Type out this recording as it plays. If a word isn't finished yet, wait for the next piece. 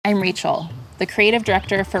I'm Rachel, the creative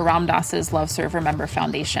director for Ram Dass's Love Serve Remember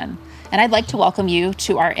Foundation, and I'd like to welcome you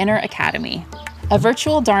to our Inner Academy, a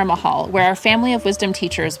virtual Dharma hall where our family of wisdom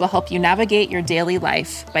teachers will help you navigate your daily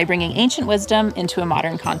life by bringing ancient wisdom into a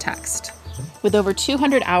modern context. With over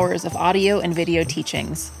 200 hours of audio and video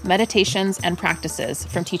teachings, meditations, and practices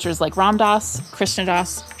from teachers like Ram Dass,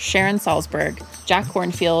 Krishnadas, Sharon Salzberg, Jack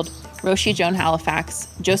Kornfield, Roshi Joan Halifax,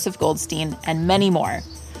 Joseph Goldstein, and many more,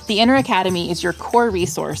 the Inner Academy is your core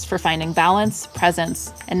resource for finding balance,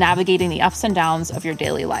 presence, and navigating the ups and downs of your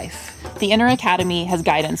daily life. The Inner Academy has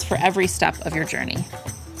guidance for every step of your journey.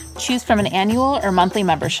 Choose from an annual or monthly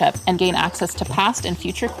membership and gain access to past and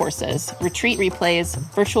future courses, retreat replays,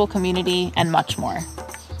 virtual community, and much more.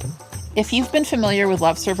 If you've been familiar with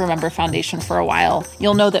Love Serve Remember Foundation for a while,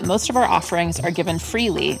 you'll know that most of our offerings are given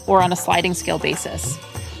freely or on a sliding scale basis.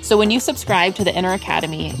 So when you subscribe to the Inner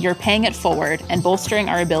Academy, you're paying it forward and bolstering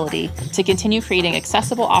our ability to continue creating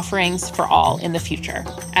accessible offerings for all in the future,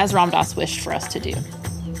 as Ram Dass wished for us to do.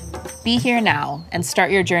 Be here now and start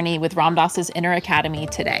your journey with Ram Dass's Inner Academy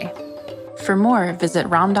today. For more, visit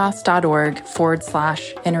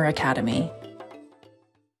ramdass.org/Inner Academy.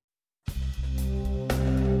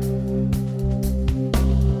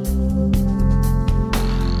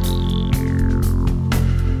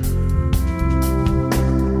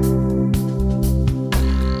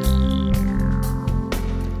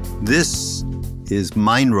 This is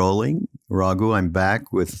Mind Rolling. Raghu, I'm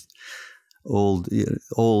back with old,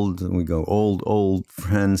 and we go, old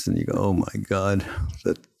friends, and you go, oh my God,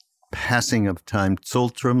 the passing of time.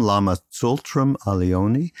 Tsultrim, Lama Tsultrim,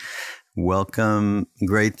 Allione. Welcome.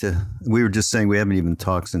 Great we were just saying we haven't even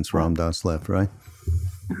talked since Ram Dass left, right?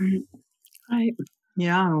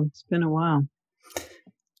 Yeah, it's been a while.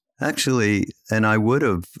 Actually, and I would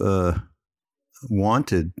have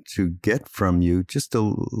wanted to get from you just a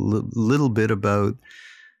little bit about,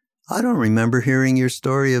 I don't remember hearing your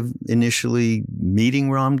story of initially meeting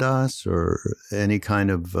Ram Dass or any kind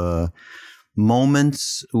of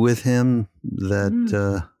moments with him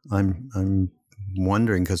that I'm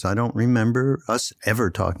wondering, because I don't remember us ever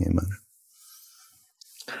talking about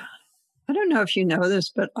it. I don't know if you know this,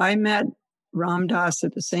 but I met Ram Dass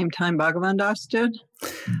at the same time Bhagavan Das did.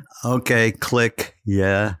 Okay, click.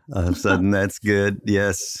 Yeah, all of a sudden that's good.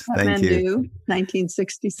 Yes, thank you.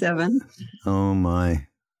 1967. Oh, my.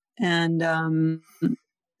 And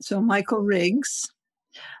so Michael Riggs,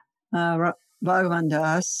 Bhagavan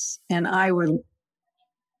Das, and I were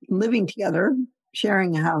living together,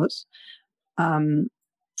 sharing a house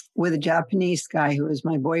with a Japanese guy who was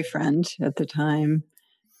my boyfriend at the time.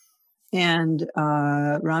 And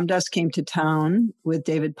Ram Dass came to town with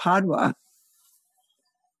David Padwa.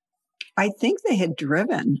 I think they had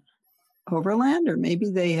driven overland, or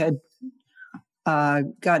maybe they had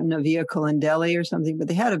gotten a vehicle in Delhi or something, but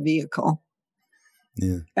they had a vehicle.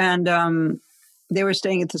 Yeah. And they were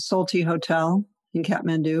staying at the Tsultrim Hotel in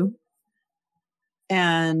Kathmandu.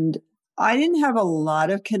 And I didn't have a lot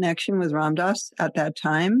of connection with Ram Dass at that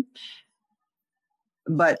time,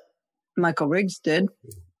 but Michael Riggs did.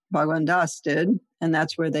 Bhagavan Das did, and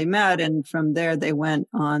that's where they met. And from there, they went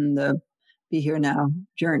on the Be Here Now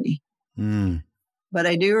journey. Mm. But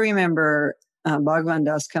I do remember Bhagavan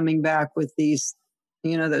Das coming back with these,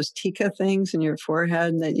 those tika things in your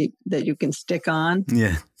forehead that you can stick on.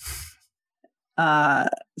 Yeah.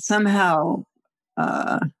 Somehow,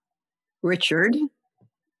 Richard,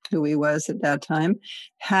 who he was at that time,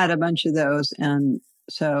 had a bunch of those. And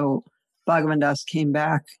so Bhagavan Das came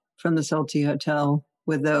back from the Tsultrim Hotel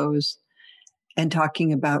with those and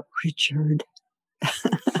talking about Richard.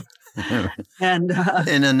 And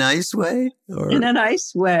in a nice way? Or? In a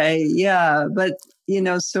nice way, yeah. But,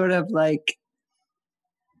 sort of like,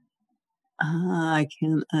 I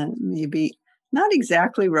can't, maybe not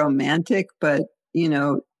exactly romantic, but,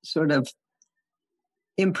 sort of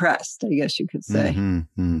impressed, I guess you could say.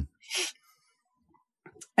 Mm-hmm.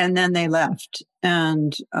 And then they left.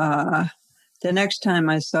 And the next time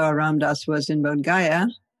I saw Ram Dass was in Bodh Gaya.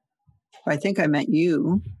 I think I met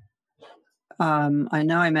you. I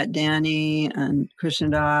know I met Danny and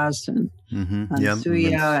Krishnadas and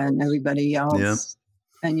Suya and everybody else. Yep.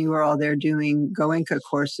 And you were all there doing Goenka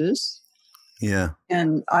courses. Yeah.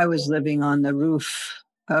 And I was living on the roof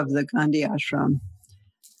of the Gandhi ashram.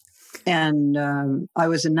 And I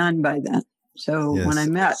was a nun by then. So when I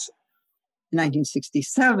met in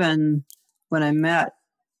 1967, when I met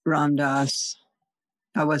Ram Dass,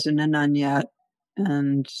 I wasn't a nun yet.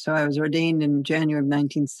 And so I was ordained in January of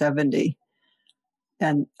 1970.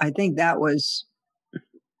 And I think that was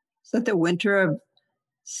the winter of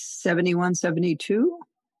 71, 72?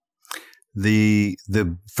 The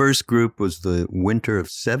first group was the winter of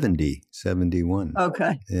 71.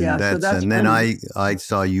 Okay. And yeah. And then I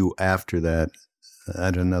saw you after that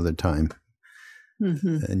at another time.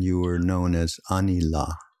 Mm-hmm. And you were known as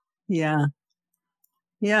Anila. Yeah.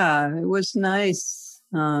 Yeah. It was nice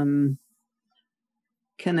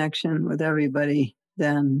connection with everybody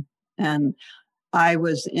then. And I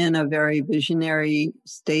was in a very visionary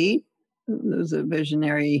state. It was a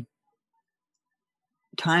visionary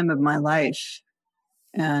time of my life.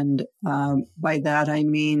 And by that, I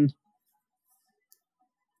mean,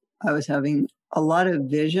 I was having a lot of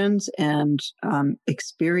visions and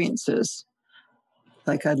experiences.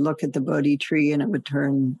 Like I'd look at the Bodhi tree and it would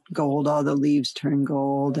turn gold, all the leaves turn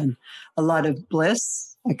gold, and a lot of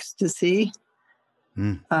bliss, ecstasy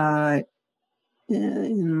in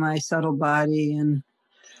my subtle body. And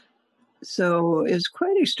so it was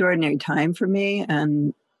quite an extraordinary time for me.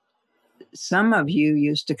 And some of you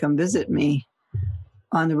used to come visit me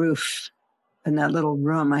on the roof in that little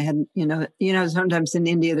room. I had, sometimes in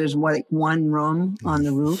India, there's like one room on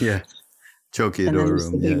the roof. Yeah. Chokiyador and then there's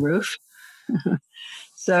room. the big roof.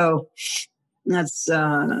 So that's,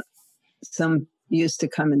 some used to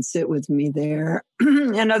come and sit with me there.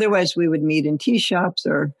 And otherwise we would meet in tea shops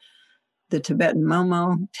or the Tibetan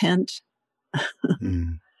Momo tent.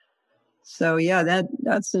 So yeah,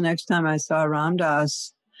 that's the next time I saw Ram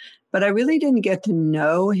Dass. But I really didn't get to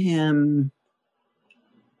know him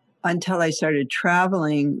until I started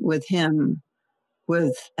traveling with him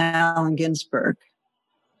with Allen Ginsberg.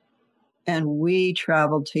 And we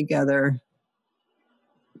traveled together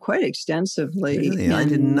quite extensively. Really? I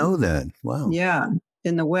didn't know that. Wow. Yeah,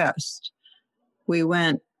 in the West. We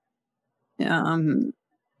went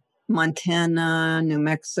Montana, New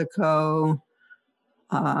Mexico,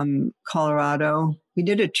 Colorado. We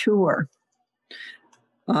did a tour.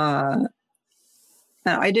 And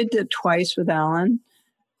I did it twice with Allen.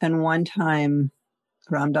 And one time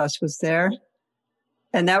Ram Dass was there.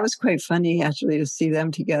 And that was quite funny, actually, to see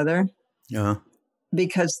them together. Yeah.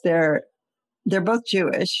 Because they're both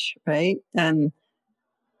Jewish, right? And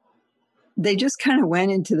they just kind of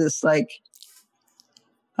went into this like,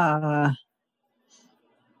 kind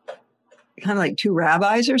of like two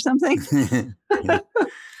rabbis or something.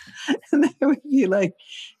 And they would be like,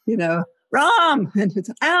 Ram and it's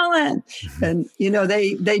Allen. And,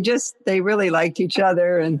 they really liked each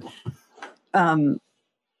other. And,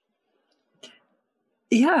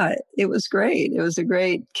 yeah, it was great. It was a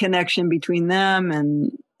great connection between them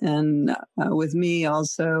and with me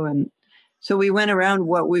also. And so we went around.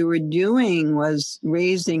 What we were doing was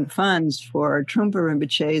raising funds for Trungpa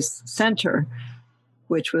Rinpoche's center,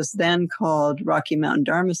 which was then called Rocky Mountain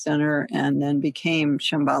Dharma Center and then became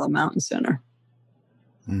Shambhala Mountain Center.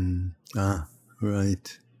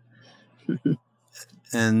 Right.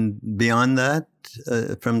 And beyond that,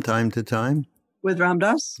 from time to time? With Ram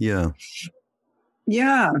Dass? Yeah.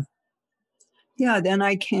 Yeah. Yeah. Then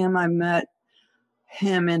I met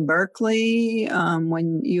him in Berkeley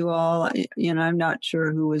when you all, I'm not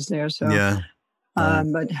sure who was there. So, yeah.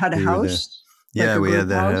 But had a house. Yeah, we had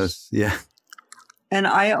that house. Yeah. And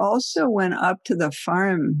I also went up to the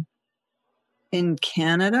farm in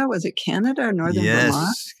Canada. Was it Canada or Northern Vermont?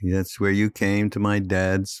 Yes, that's where you came to my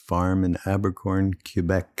dad's farm in Abercorn,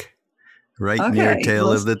 Quebec. Right near Tail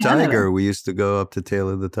of the Tiger. We used to go up to Tail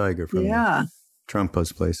of the Tiger from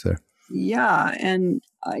Trumpa's place there. Yeah, and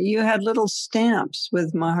you had little stamps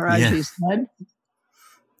with Maharaji's head.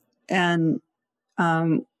 And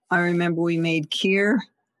I remember we made kheer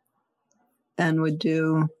and would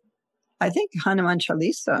do, I think, Hanuman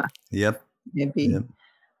Chalisa. Yep. Maybe. Yep.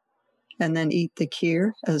 And then eat the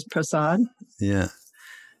kheer as prasad. Yeah.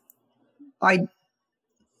 I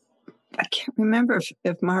can't remember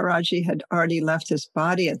if Maharaji had already left his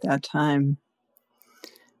body at that time.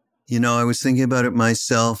 I was thinking about it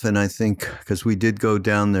myself, and I think because we did go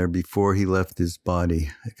down there before he left his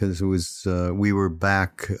body, because it was we were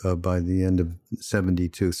back by the end of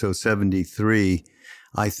 72. So 73,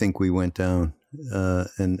 I think we went down,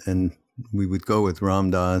 and we would go with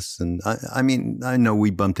Ram Dass, and I mean, I know we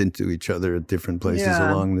bumped into each other at different places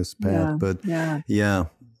along this path, but yeah.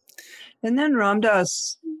 And then Ram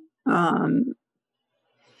Dass, when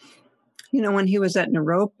he was at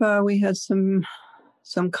Naropa, we had some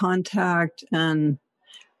contact, and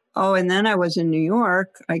then I was in New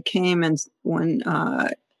York. I came and when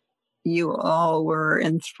you all were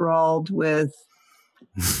enthralled with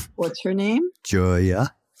what's her name?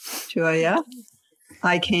 Joya.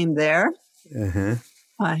 I came there. Uh-huh.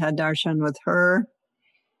 I had darshan with her,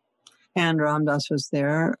 and Ram Dass was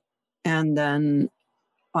there. And then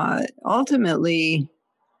ultimately,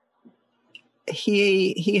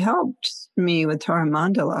 he helped me with Tara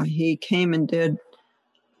Mandala. He came and did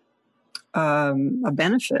a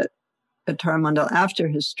benefit at Tara Mandala after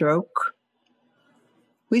his stroke.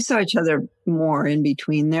 We saw each other more in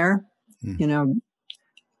between there,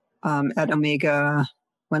 at Omega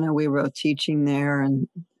when we were teaching there and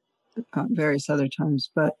various other times.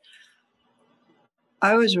 But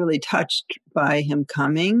I was really touched by him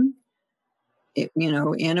coming,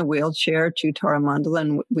 in a wheelchair to Tara Mandala,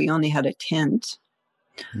 and we only had a tent.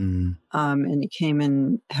 And he came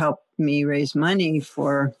and helped me raise money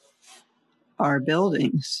for our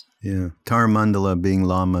buildings. Yeah, Tara Mandala being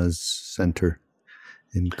Lama's center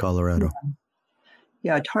in Colorado.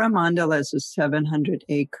 Yeah, Tara Mandala is a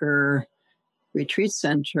 700-acre retreat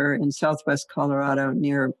center in southwest Colorado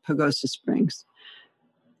near Pagosa Springs.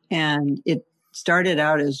 And it started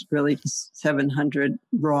out as really 700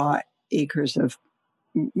 raw acres of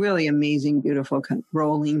really amazing, beautiful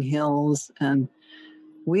rolling hills. And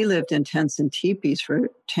we lived in tents and teepees for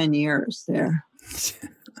 10 years there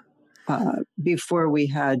before we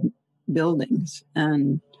had buildings.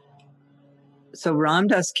 And so Ram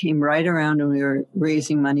Dass came right around when we were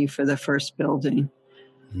raising money for the first building.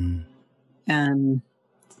 And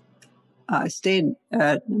I stayed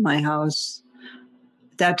at my house.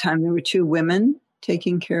 At that time, there were 2 women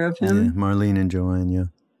taking care of him. Yeah, Marlene and Joanne, yeah.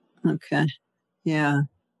 Okay, yeah.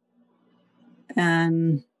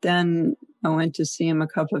 And then I went to see him a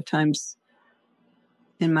couple of times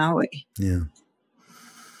in Maui. Yeah.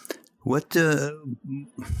 What,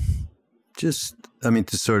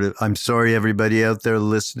 I'm sorry everybody out there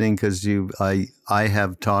listening, because I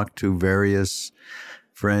have talked to various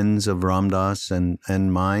friends of Ram Dass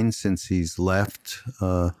and mine since he's left,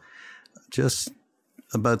 just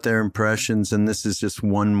about their impressions. And this is just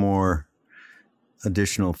one more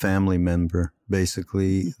additional family member,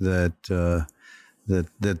 basically, that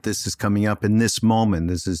this is coming up in this moment.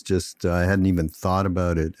 This is just, I hadn't even thought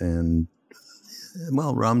about it. And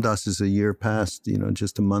well, Ram Dass is a year past,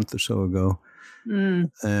 just a month or so ago.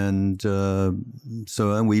 And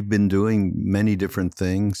so we've been doing many different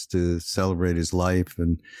things to celebrate his life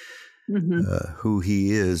and who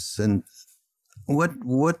he is. And what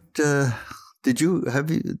did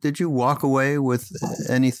you walk away with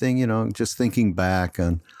anything, just thinking back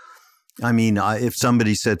on, if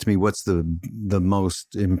somebody said to me, what's the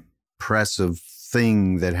most impressive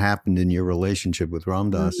thing that happened in your relationship with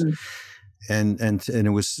Ram Dass? And it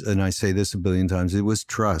was, and I say this a billion times, it was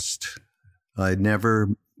trust. I never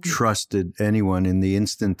trusted anyone in the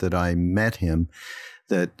instant that I met him,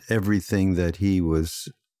 that everything that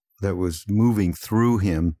was moving through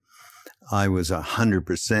him, I was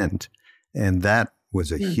 100%. And that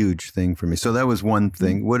was a huge thing for me. So that was one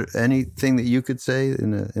thing. What, anything that you could say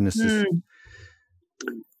in a system?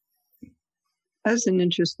 That's an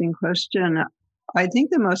interesting question. I think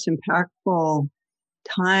the most impactful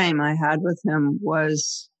time I had with him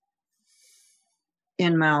was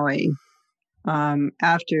in Maui.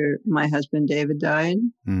 After my husband David died.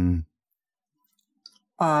 When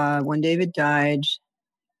David died,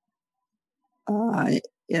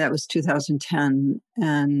 that was 2010,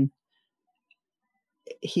 and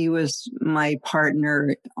he was my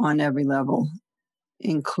partner on every level,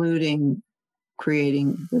 including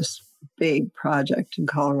creating this big project in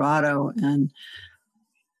Colorado and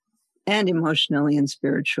emotionally and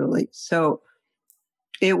spiritually. So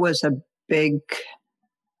it was a big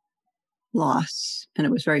loss, and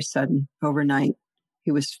it was very sudden, overnight.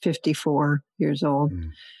 He was 54 years old.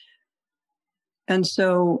 And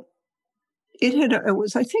so it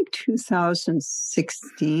was, I think,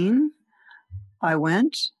 2016, I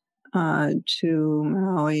went to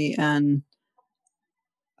Maui and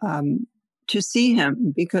to see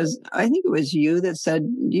him, because I think it was you that said,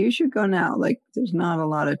 you should go now. Like, there's not a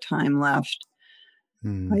lot of time left.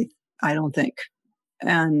 I don't think.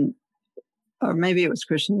 And, or maybe it was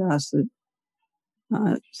Krishna Das that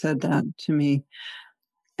said that to me.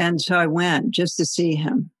 And so I went just to see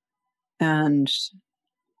him. And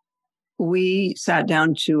we sat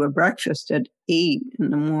down to a breakfast at 8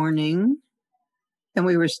 a.m. And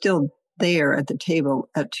we were still there at the table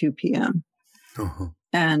at 2 p.m.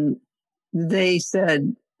 And they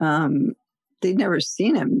said they'd never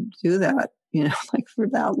seen him do that, like for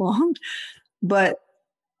that long. But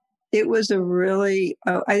it was a really,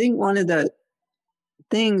 I think one of the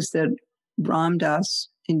things that Ram Dass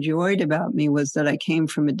enjoyed about me was that I came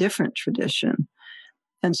from a different tradition.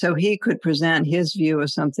 And so he could present his view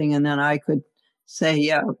of something, and then I could say,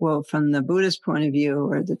 yeah, well, from the Buddhist point of view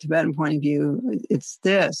or the Tibetan point of view, it's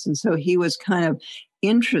this. And so he was kind of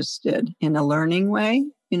interested in a learning way,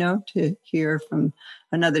 to hear from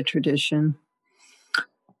another tradition.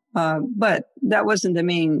 But that wasn't the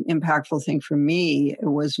main impactful thing for me. It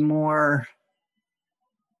was more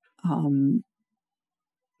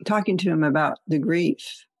talking to him about the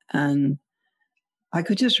grief. And I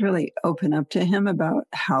could just really open up to him about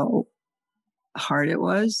how hard it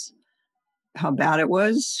was, how bad it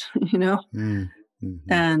was, Mm-hmm.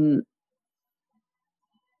 And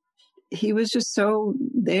he was just so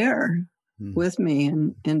there with me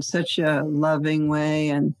in such a loving way.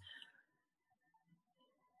 And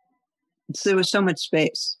so there was so much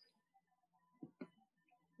space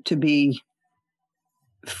to be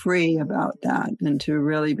free about that and to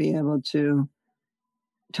really be able to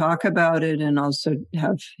talk about it, and also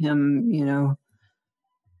have him,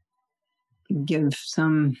 give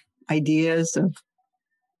some ideas of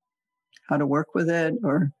how to work with it.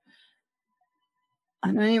 Or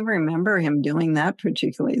I don't even remember him doing that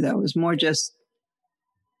particularly. That was more just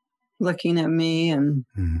looking at me and,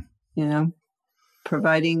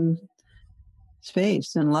 providing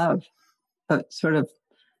space and love, a sort of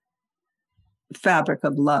fabric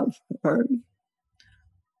of love, or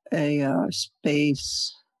a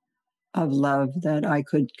space of love that I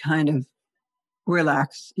could kind of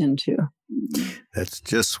relax into. That's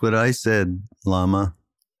just what I said, Lama.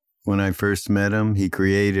 When I first met him, he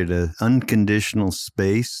created an unconditional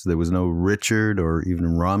space. There was no Richard or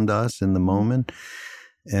even Ram Dass in the moment.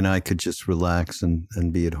 And I could just relax and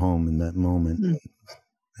be at home in that moment.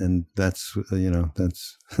 And that's,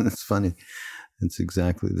 that's funny. It's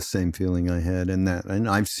exactly the same feeling I had in that. And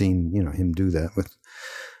I've seen, him do that with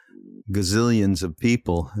gazillions of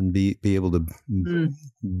people, and be able to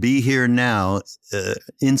be here now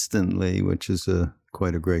instantly, which is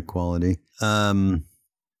quite a great quality.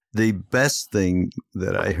 The best thing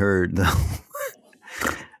that I heard, though,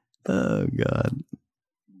 oh God,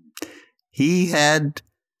 he had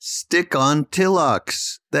stick-on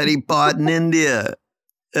tillocks that he bought in India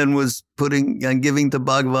and was putting and giving to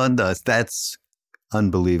Bhagavan Das. That's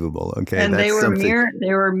unbelievable. Okay, and that's they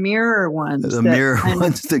were mirror ones. The mirror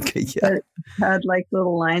ones that had like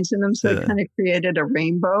little lines in them, so it kind of created a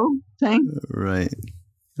rainbow thing. Right.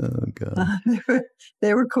 Oh God,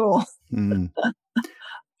 they were cool.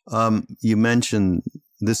 You mentioned,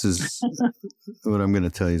 this is what I'm going to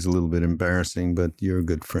tell you is a little bit embarrassing, but you're a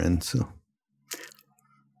good friend. So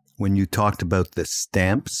when you talked about the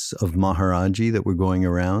stamps of Maharaji that were going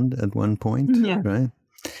around at one point, right?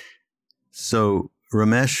 So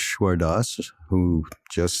Rameshwar Das, who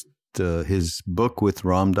just, his book with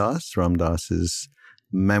Ram Dass's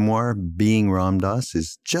memoir, Being Ram Das,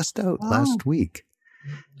 is just out last week.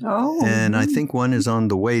 Oh. And I think one is on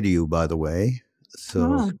the way to you, by the way.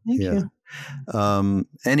 So, thank you.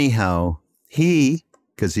 Anyhow,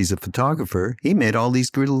 because he's a photographer, he made all these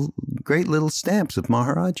great little stamps of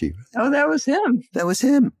Maharaji. Oh, that was him. That was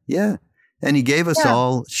him, yeah. And he gave us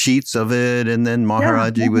all sheets of it, and then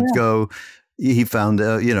Maharaji would go, he found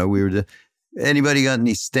out, anybody got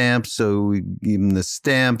any stamps? So we gave him the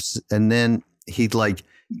stamps, and then he'd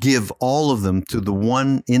give all of them to the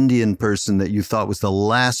one Indian person that you thought was the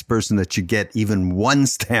last person that should get even one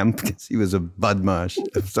stamp, because he was a badmash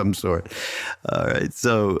of some sort. All right.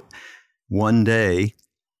 So one day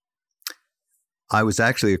I was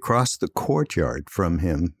actually across the courtyard from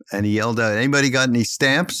him, and he yelled out, "Anybody got any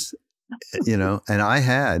stamps?" And I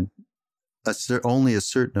had only a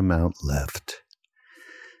certain amount left.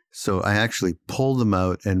 So I actually pulled them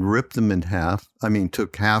out and ripped them in half. I mean,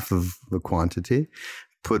 took half of the quantity,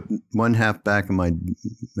 put one half back in my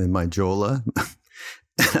jola.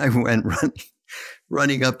 And I went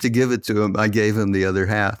running up to give it to him. I gave him the other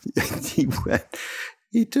half.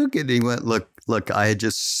 He took it. He went, look, I had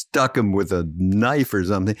just stuck him with a knife or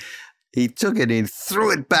something. He took it and he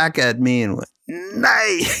threw it back at me and went,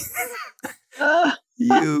 "Knife!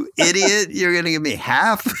 You idiot. You're going to give me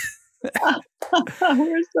half?"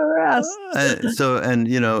 Where's the rest?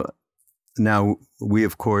 Now we,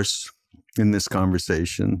 of course, in this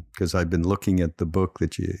conversation, because I've been looking at the book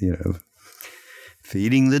that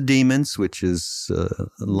Feeding the Demons, which is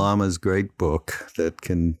Lama's great book that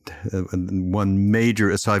can, one major,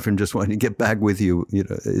 aside from just wanting to get back with you,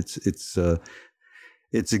 it's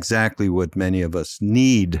exactly what many of us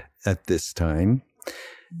need at this time.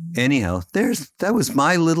 Anyhow, that was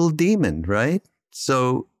my little demon, right?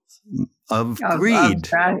 So of greed,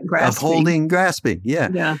 of grasping.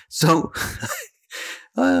 Yeah. So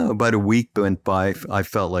about a week went by. I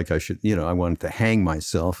felt like I should, I wanted to hang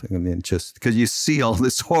myself. I mean, just because you see all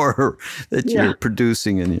this horror that you're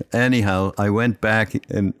producing. And anyhow, I went back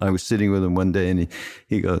and I was sitting with him one day, and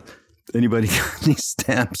he goes, anybody got any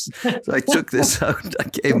stamps? So I took this out. I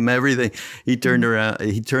gave him everything. He turned around.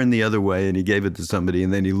 He turned the other way and he gave it to somebody.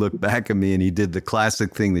 And then he looked back at me and he did the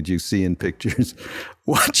classic thing that you see in pictures.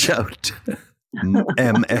 Watch out,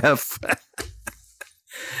 MF.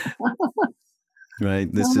 Right.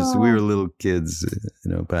 We were little kids,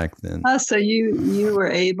 back then. Oh, so you were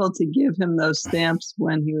able to give him those stamps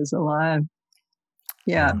when he was alive.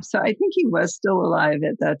 Yeah. So I think he was still alive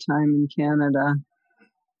at that time in Canada.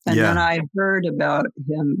 And then I heard about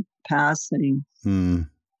him passing.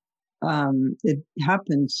 It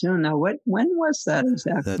happened soon. Now, when was that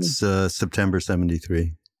exactly? That's September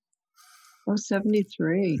 73. Oh,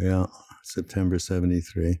 73. Yeah, September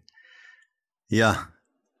 73. Yeah.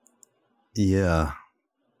 Yeah.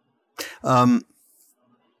 All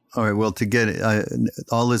right. Well, to get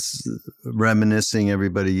all this reminiscing,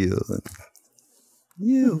 everybody,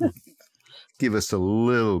 you give us a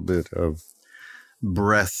little bit of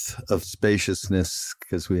breath of spaciousness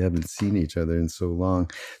because we haven't seen each other in so long.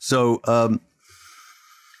 So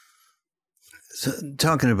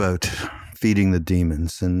talking about feeding the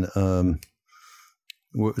demons, and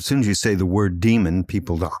as soon as you say the word demon,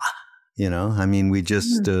 people go, I mean, we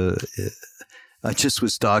just, I just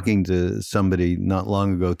was talking to somebody not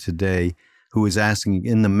long ago today who was asking,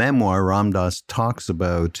 in the memoir, Ram Dass talks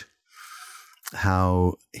about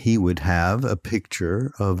how he would have a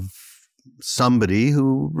picture of somebody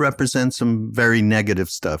who represents some very negative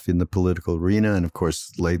stuff in the political arena. And of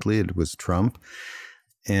course, lately it was Trump.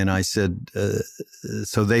 And I said,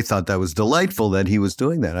 so they thought that was delightful that he was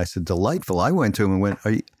doing that. I said, delightful. I went to him and went,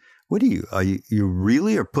 you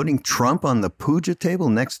really are putting Trump on the puja table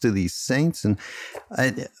next to these saints? And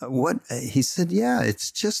he said, yeah, it's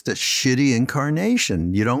just a shitty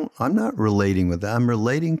incarnation. I'm not relating with that. I'm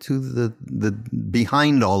relating to the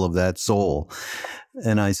behind all of that soul.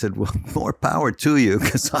 And I said, well, more power to you,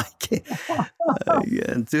 because I can't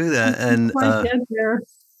do that. And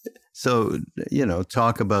so,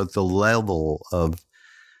 talk about the level of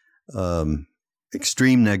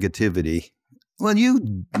extreme negativity. Well,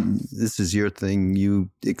 this is your thing. You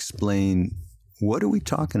explain, what are we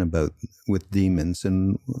talking about with demons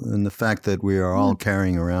and the fact that we are all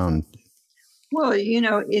carrying around? Well,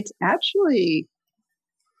 it's actually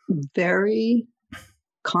very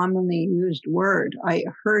commonly used word. I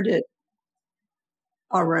heard it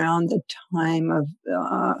around the time of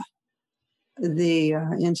the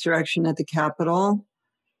insurrection at the Capitol.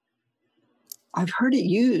 I've heard it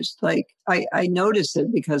used. Like I noticed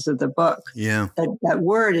it because of the book. Yeah, that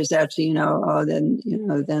word is actually,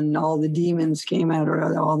 then all the demons came out,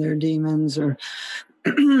 or all their demons, or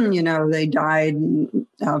they died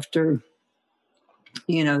after.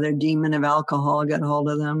 Their demon of alcohol got hold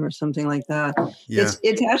of them or something like that. Yeah.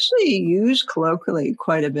 It's actually used colloquially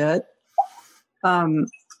quite a bit.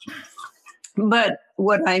 But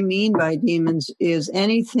what I mean by demons is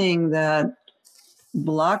anything that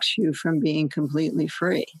blocks you from being completely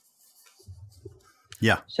free.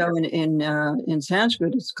 Yeah. So in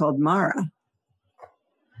Sanskrit, it's called Mara.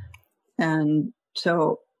 And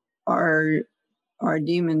so our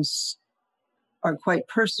demons are quite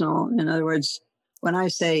personal. In other words, when I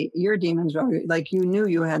say your demons are, like, you knew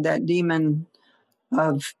you had that demon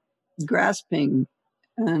of grasping,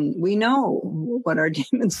 and we know what our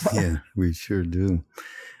demons are. Yeah, we sure do.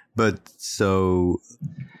 But so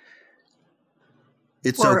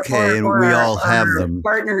it's okay, and we all have them.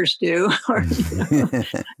 Partners do. Or,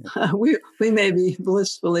 we may be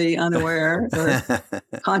blissfully unaware or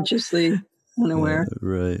consciously unaware. Yeah,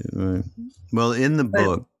 right. Well, in the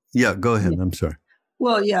book, go ahead. I'm sorry.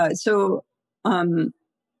 Well, yeah. So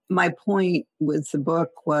my point with the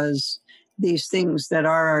book was these things that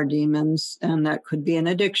are our demons, and that could be an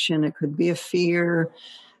addiction, it could be a fear,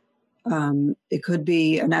 it could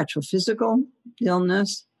be a natural physical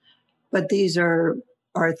illness, but these are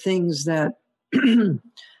things that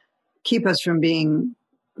keep us from being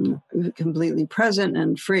completely present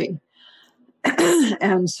and free.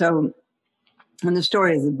 And so in the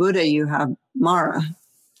story of the Buddha, you have Mara,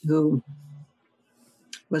 who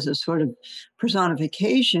was a sort of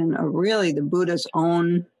personification of really the Buddha's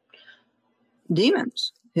own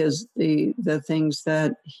demons, the things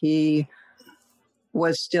that he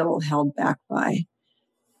was still held back by.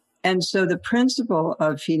 And so the principle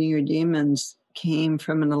of feeding your demons came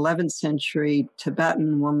from an 11th century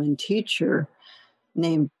Tibetan woman teacher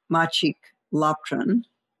named Machik Laptran,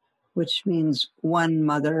 which means one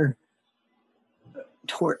mother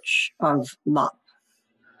torch of Lap.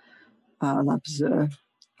 Lap is a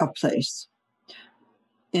place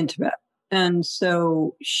in Tibet. And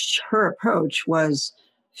so her approach was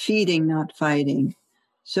feeding, not fighting.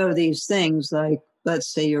 So these things like let's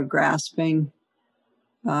say you're grasping,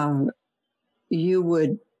 you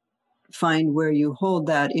would find where you hold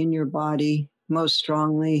that in your body most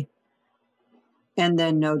strongly, and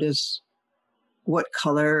then notice what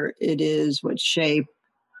color it is, what shape,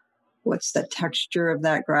 what's the texture of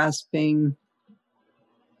that grasping,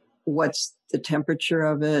 what's the temperature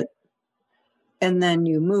of it. And then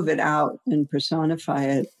you move it out and personify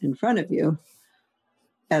it in front of you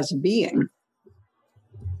as a being,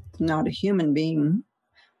 not a human being,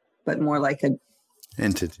 but more like a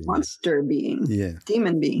entity, monster being,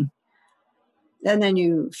 demon being. And then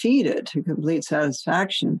you feed it to complete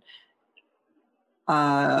satisfaction.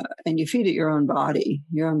 And you feed it your own body.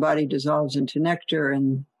 Your own body dissolves into nectar,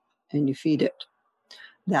 and you feed it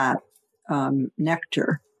that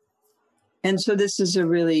nectar. And so this is a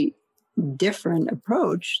really different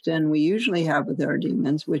approach than we usually have with our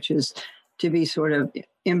demons, which is to be sort of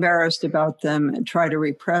embarrassed about them and try to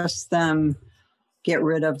repress them, get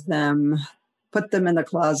rid of them, put them in the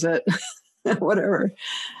closet, whatever.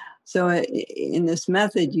 So in this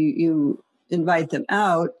method, you invite them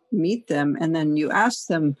out, meet them, and then you ask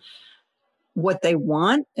them what they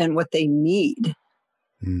want and what they need,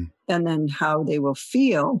 and then how they will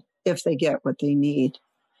feel if they get what they need.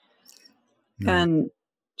 And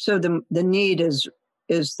so the need is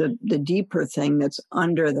the deeper thing that's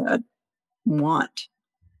under that want,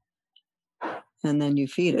 and then you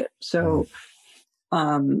feed it. So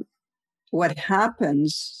what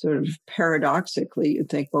happens sort of paradoxically, you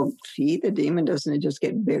think, well, feed the demon, doesn't it just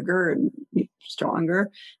get bigger and stronger?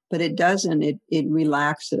 But it doesn't. It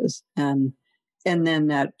relaxes, and then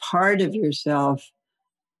that part of yourself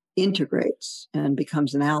integrates and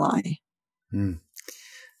becomes an ally.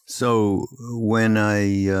 So when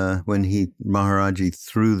Maharaji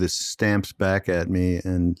threw the stamps back at me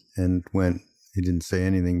and went, he didn't say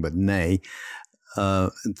anything but nay.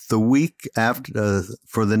 The week after,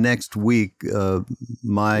 for the next week,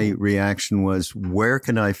 my reaction was, where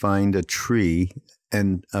can I find a tree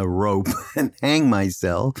and a rope and hang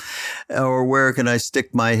myself? Or where can I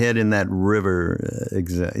stick my head in that river?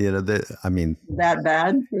 That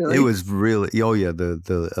bad? Really? It was really,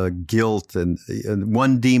 the guilt and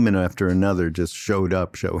one demon after another just showed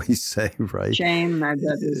up, shall we say, right? Shame, I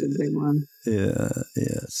bet, is a big one. Yeah.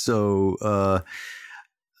 So,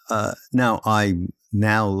 now I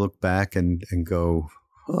look back and go,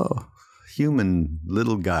 oh, human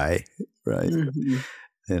little guy, right? Mm-hmm.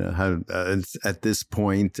 How at this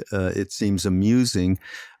point it seems amusing,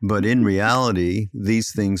 but in reality,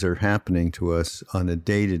 these things are happening to us on a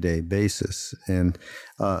day-to-day basis. And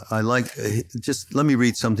just let me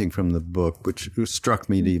read something from the book, which struck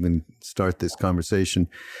me to even start this conversation.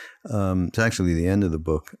 It's actually the end of the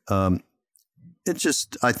book. I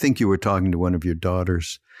think you were talking to one of your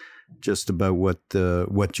daughters just about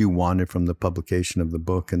what you wanted from the publication of the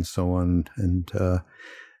book and so on. And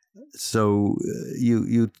so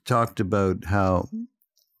you talked about how,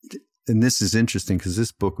 and this is interesting because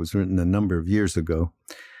this book was written a number of years ago.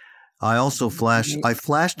 I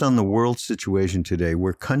flashed on the world situation today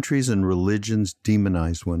where countries and religions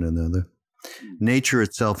demonize one another. Nature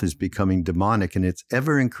itself is becoming demonic in its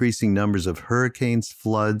ever-increasing numbers of hurricanes,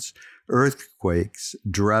 floods, earthquakes,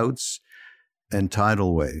 droughts, and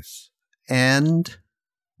tidal waves, and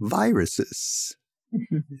viruses.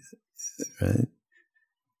 Right?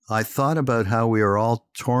 I thought about how we are all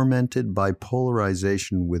tormented by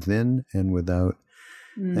polarization within and without,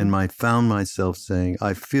 and I found myself saying,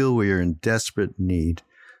 I feel we are in desperate need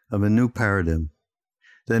of a new paradigm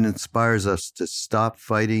that inspires us to stop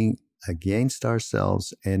fighting against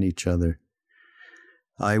ourselves and each other.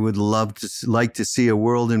 I would like to see a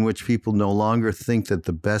world in which people no longer think that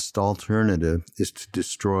the best alternative is to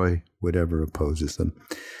destroy whatever opposes them.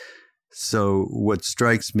 So what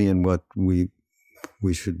strikes me and what we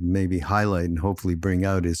should maybe highlight and hopefully bring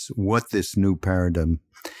out is what this new paradigm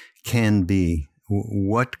can be.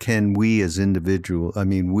 What can we as individuals,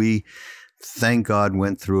 we, thank God,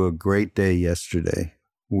 went through a great day yesterday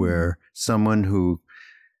where someone who,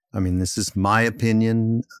 this is my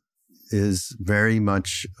opinion, is very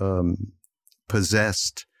much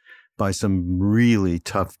possessed by some really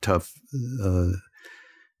tough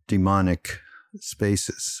demonic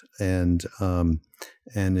spaces, and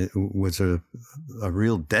it was a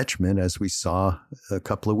real detriment, as we saw a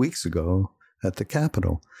couple of weeks ago at the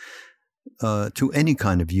Capitol, to any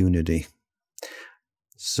kind of unity.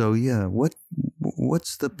 So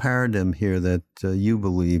what's the paradigm here that you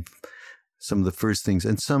believe? Some of the first things,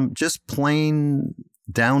 and some just plain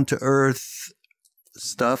down to earth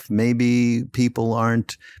stuff. Maybe people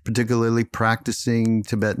aren't particularly practicing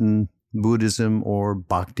Tibetan Buddhism or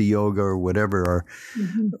Bhakti Yoga or whatever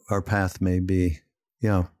our path may be.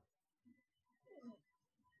 Yeah.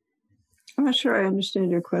 I'm not sure I understand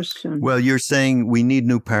your question. Well, you're saying we need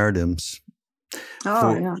new paradigms.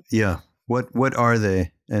 Yeah. Yeah. What are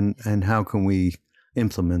they, and how can we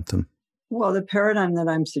implement them? Well, the paradigm that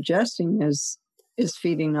I'm suggesting is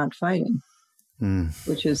feeding, not fighting,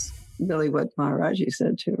 which is really what Maharaji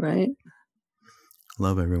said too, right?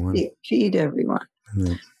 Love everyone. Feed everyone.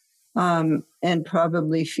 Mm-hmm. And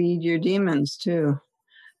probably feed your demons too.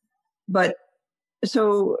 But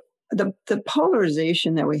so the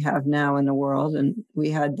polarization that we have now in the world, and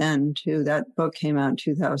we had then too, that book came out in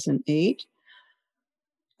 2008.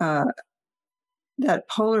 That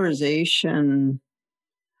polarization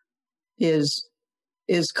is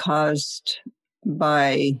caused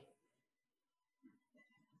by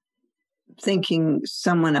thinking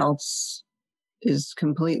someone else is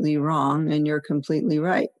completely wrong and you're completely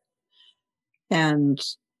right. And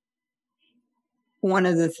one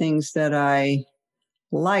of the things that I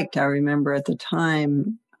liked, I remember at the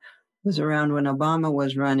time, was around when Obama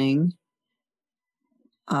was running.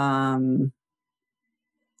 And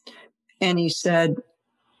he said,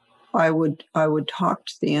 I would talk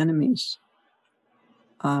to the enemies.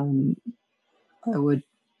 I would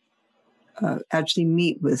actually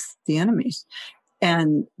meet with the enemies.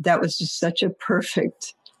 And that was just such a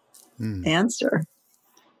perfect answer.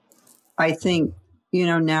 I think,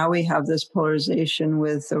 now we have this polarization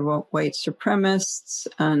with the white supremacists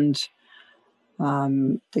and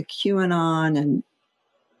the QAnon and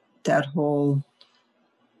that whole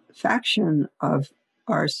faction of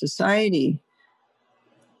our society.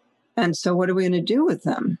 And so what are we going to do with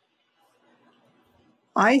them?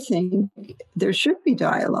 I think there should be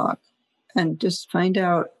dialogue and just find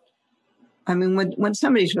out. I mean, when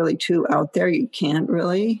somebody's really too out there, you can't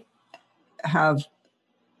really have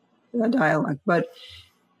a dialogue. But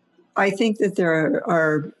I think that there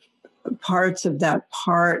are parts of that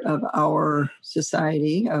part of our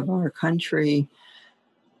society, of our country,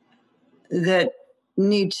 that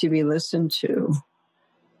need to be listened to.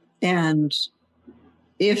 And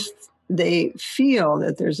if they feel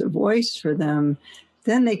that there's a voice for them,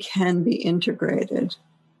 then they can be integrated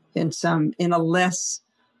in a less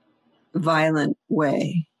violent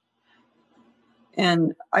way.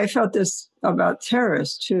 And I felt this about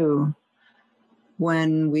terrorists too,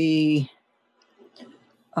 when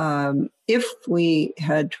if we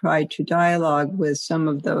had tried to dialogue with some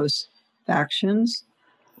of those factions,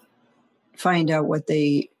 find out what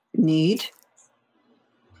they need,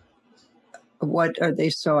 what are they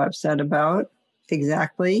so upset about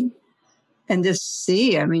exactly, and just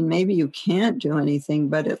see, I mean, maybe you can't do anything,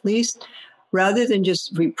 but at least rather than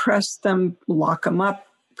just repress them, lock them up,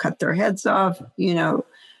 cut their heads off,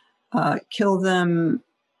 kill them,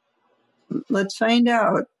 let's find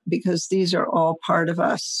out, because these are all part of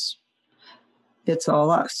us. It's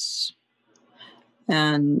all us.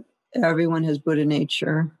 And everyone has Buddha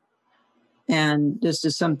nature. And this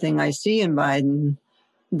is something I see in Biden,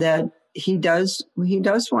 that he does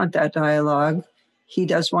want that dialogue. He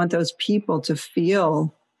does want those people to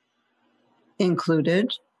feel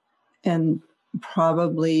included. And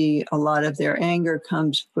probably a lot of their anger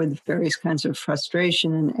comes with various kinds of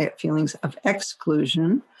frustration and feelings of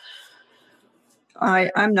exclusion.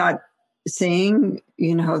 I'm not saying,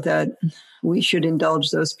 that we should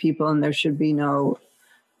indulge those people and there should be no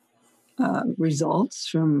results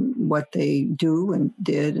from what they do and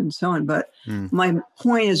did and so on. But my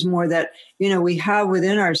point is more that, we have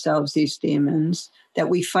within ourselves these demons that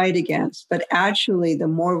we fight against. But actually, the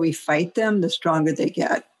more we fight them, the stronger they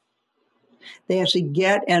get. They actually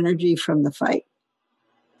get energy from the fight.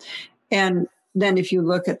 And then if you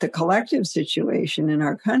look at the collective situation in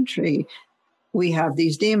our country, we have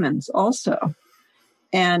these demons also.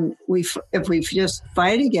 And if we just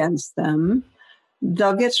fight against them,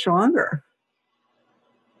 they'll get stronger.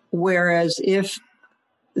 Whereas if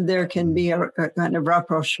there can be a kind of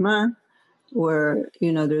rapprochement where,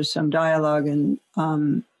 there's some dialogue and,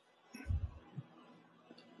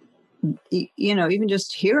 even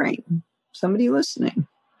just hearing somebody listening,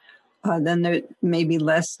 then there may be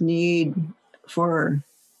less need for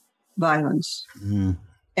violence.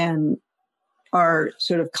 And our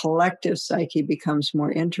sort of collective psyche becomes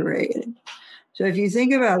more integrated. So if you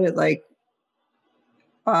think about it, like,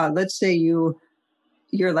 let's say you're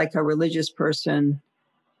like a religious person,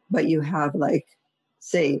 but you have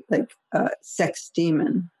say a sex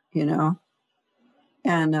demon,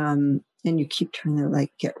 and you keep trying to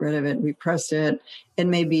get rid of it, repress it. And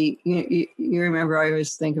maybe you remember, I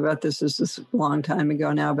always think about this is a long time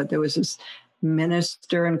ago now, but there was this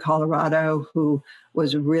minister in Colorado who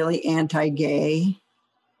was really anti-gay.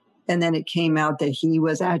 And then it came out that he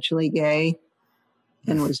was actually gay.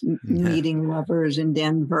 and was meeting lovers in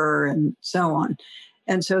Denver and so on.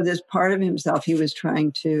 And so this part of himself he was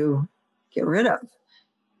trying to get rid of.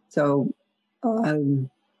 So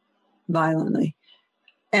violently.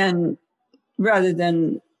 And rather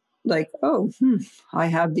than like, I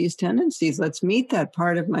have these tendencies, let's meet that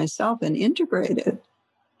part of myself and integrate it.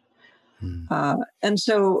 And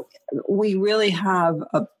so we really have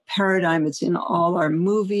a paradigm. It's in all our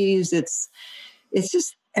movies. It's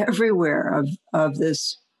just everywhere of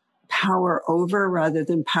this power over rather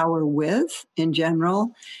than power with in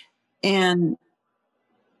general. And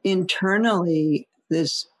internally,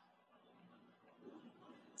 this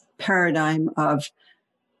paradigm of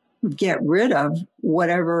get rid of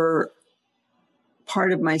whatever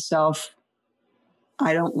part of myself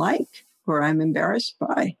I don't like or I'm embarrassed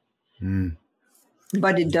by.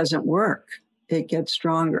 But it doesn't work. It gets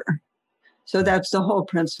stronger. So that's the whole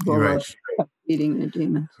principle of feeding the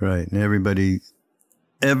demons. Right. And everybody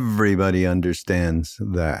understands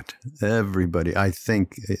that. Everybody, I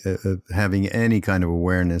think, having any kind of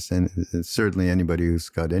awareness, and certainly anybody who's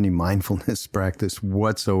got any mindfulness practice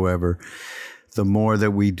whatsoever, the more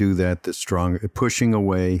that we do that, the stronger. Pushing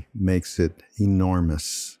away makes it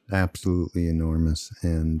enormous, absolutely enormous.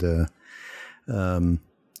 And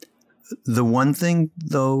the one thing,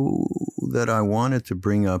 though, that I wanted to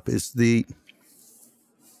bring up is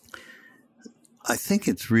I think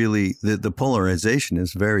it's really, the polarization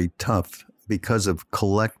is very tough because of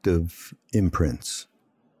collective imprints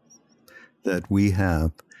that we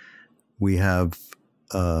have. We have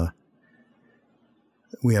a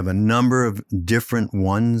number of different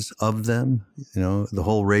ones of them. You know, the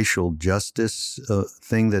whole racial justice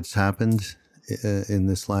thing that's happened in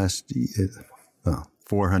this last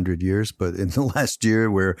 400 years, but in the last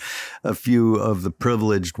year, where a few of the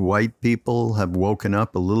privileged white people have woken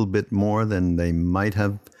up a little bit more than they might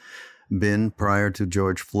have been prior to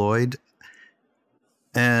George Floyd.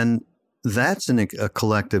 And that's a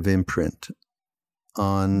collective imprint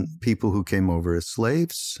on people who came over as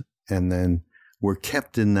slaves and then were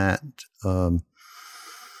kept in that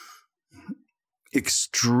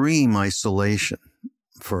extreme isolation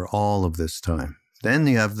for all of this time. Then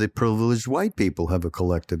you have the privileged white people have a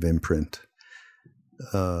collective imprint.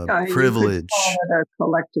 Privilege. You could call it a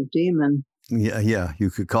collective demon. Yeah,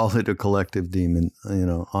 you could call it a collective demon,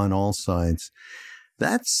 on all sides.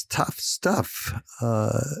 That's tough stuff.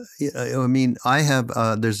 I mean, I have,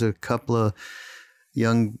 there's a couple of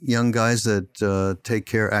young guys that take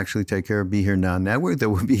care of Be Here Now Network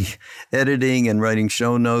that will be editing and writing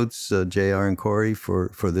show notes, JR and Corey,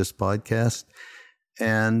 for this podcast.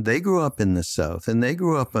 And they grew up in the South, and they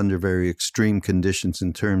grew up under very extreme conditions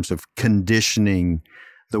in terms of conditioning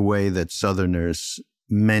the way that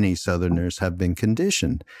many Southerners have been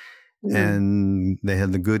conditioned. Mm-hmm. And they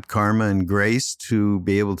had the good karma and grace to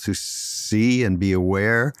be able to see and be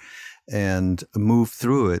aware and move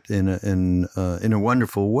through it in a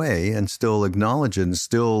wonderful way, and still acknowledge it. And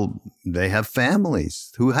still, they have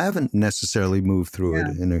families who haven't necessarily moved through it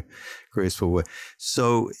in a graceful way.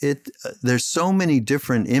 So there's so many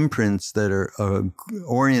different imprints that are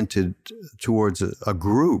oriented towards a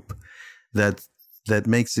group that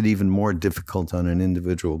makes it even more difficult on an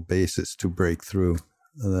individual basis to break through.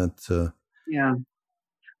 I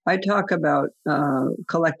talk about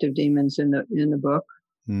collective demons in the book.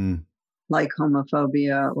 Like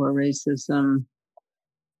homophobia or racism.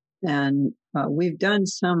 And we've done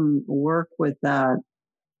some work with that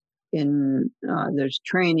there's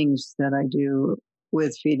trainings that I do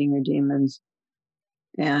with Feeding Your Demons.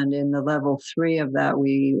 And in the level 3 of that,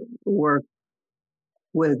 we work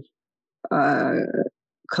with our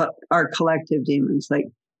collective demons. Like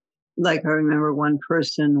I remember one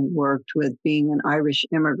person worked with being an Irish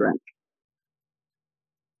immigrant,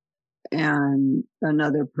 and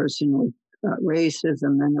another person with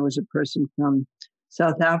racism. And there was a person from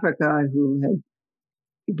South Africa who had,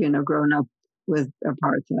 grown up with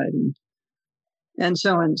apartheid and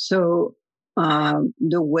so on. So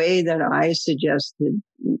the way that I suggested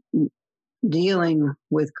dealing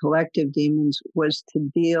with collective demons was to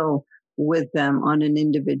deal with them on an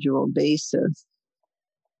individual basis.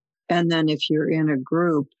 And then if you're in a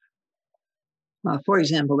group, for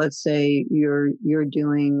example, let's say you're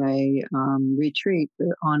doing a retreat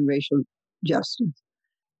on racial justice,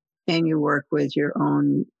 and you work with your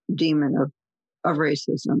own demon of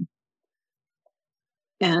racism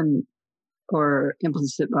or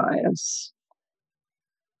implicit bias,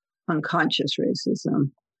 unconscious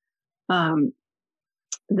racism.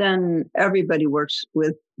 Then everybody works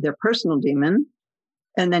with their personal demon,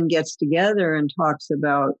 and then gets together and talks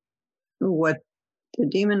about what the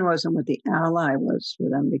demon was and what the ally was for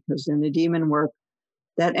them. Because in the demon work,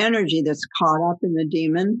 that energy that's caught up in the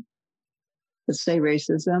demon, let's say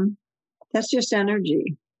racism, that's just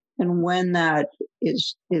energy. And when that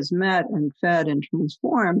is met and fed and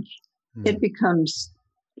transformed, it becomes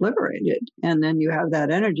liberated. And then you have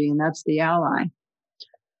that energy, and that's the ally.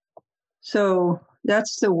 So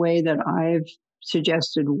that's the way that I've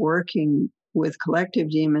suggested working with collective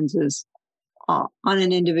demons, is on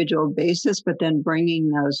an individual basis, but then bringing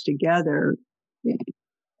those together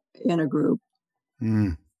in a group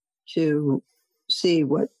to see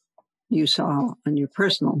what you saw on your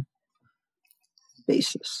personal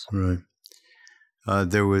basis. Right.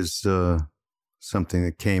 There was something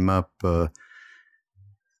that came up.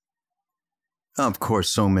 Of course,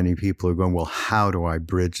 so many people are going, well, how do I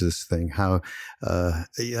bridge this thing? How? I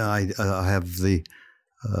have the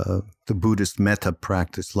Buddhist metta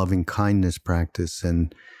practice, loving kindness practice,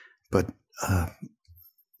 but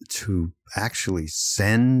to actually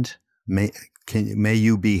send, may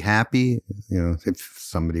you be happy. If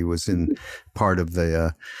somebody was in part of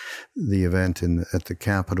the event at the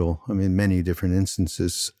Capitol, I mean, many different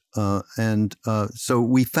instances. So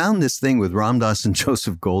we found this thing with Ram Dass and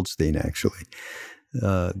Joseph Goldstein, actually,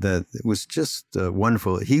 that was just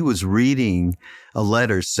wonderful. He was reading a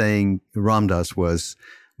letter saying, Ram Dass was,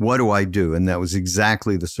 what do I do? And that was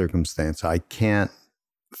exactly the circumstance. I can't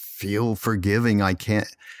feel forgiving. I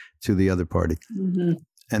can't, to the other party. Mm-hmm.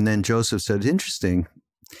 And then Joseph said, interesting.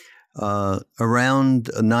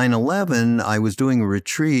 Around 9/11, I was doing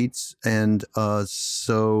retreats, and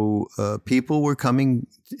so people were coming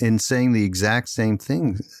and saying the exact same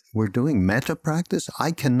thing. We're doing metta practice.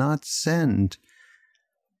 I cannot send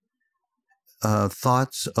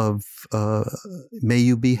thoughts of may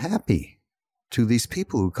you be happy to these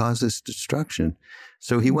people who cause this destruction.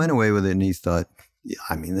 So he went away with it, and he thought,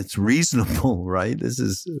 I mean, it's reasonable, right? This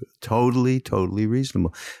is totally, totally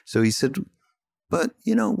reasonable. So he said, but,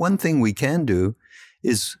 one thing we can do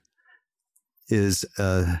is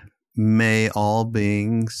may all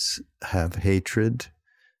beings have hatred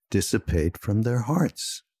dissipate from their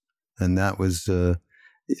hearts. And that was a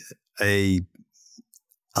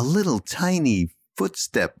little tiny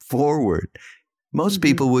footstep forward. Most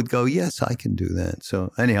people would go, yes, I can do that.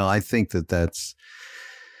 So anyhow, I think that's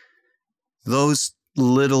those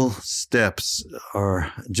little steps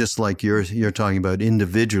are just like you're talking about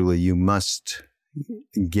individually. You must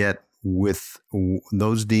get with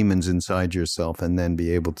those demons inside yourself and then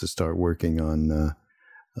be able to start working on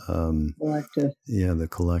collective. Yeah, the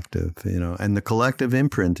collective, and the collective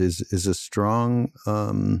imprint is a strong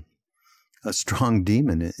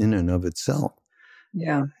demon in and of itself.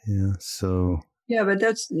 Yeah. Yeah. So. Yeah, but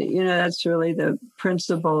that's really the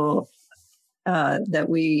principle that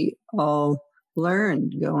we all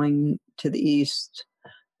learned going to the East,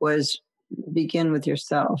 was begin with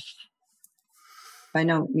yourself. I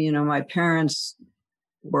know, my parents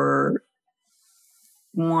wanted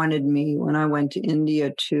me when I went to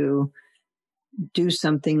India to do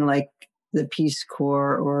something like the Peace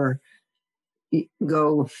Corps or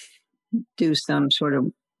go do some sort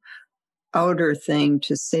of outer thing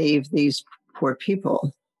to save these poor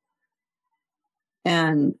people.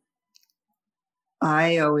 And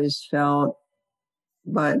I always felt,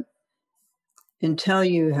 but until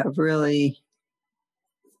you have really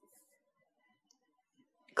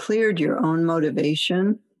cleared your own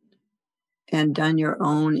motivation and done your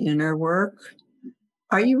own inner work,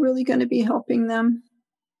 are you really going to be helping them?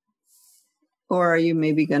 Or are you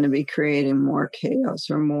maybe going to be creating more chaos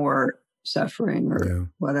or more suffering or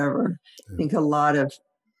whatever? Yeah. I think a lot of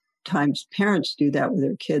times parents do that with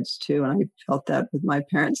their kids too. And I felt that with my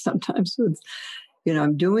parents sometimes with,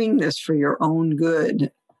 I'm doing this for your own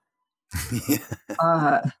good.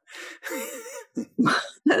 I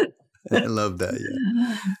love that.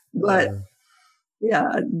 Yeah. But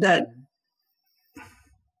that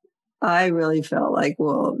I really felt like,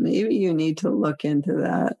 well, maybe you need to look into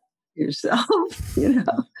that yourself,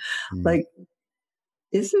 like,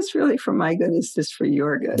 is this really for my good? Is this for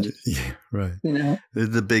your good? Yeah, right.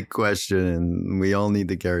 It's a big question, and we all need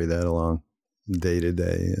to carry that along day to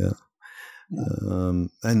day. Yeah.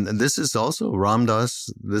 And this is also Ram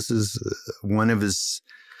Dass. This is one of his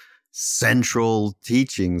central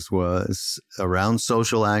teachings was around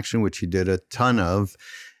social action, which he did a ton of.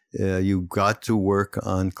 You got to work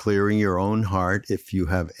on clearing your own heart if you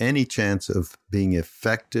have any chance of being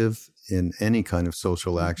effective in any kind of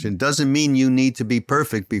social action. Doesn't mean you need to be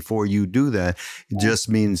perfect before you do that. It just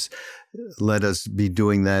means let us be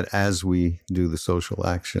doing that as we do the social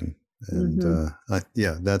action. And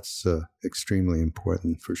that's extremely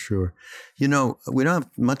important for sure. We don't have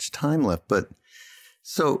much time left, but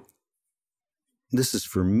so this is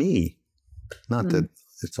for me. Not that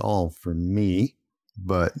it's all for me,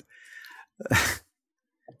 but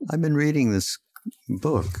I've been reading this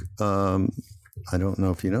book. I don't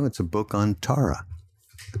know if you know, it's a book on Tara.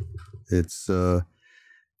 It's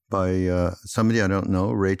by somebody I don't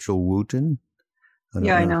know, Rachel Wooten.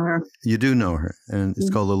 I know her. You do know her. And it's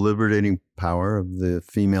called The Liberating Power of the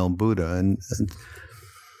Female Buddha. And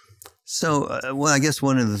so, I guess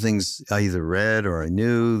one of the things I either read or I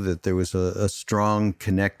knew that there was a strong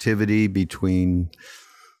connectivity between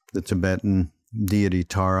the Tibetan deity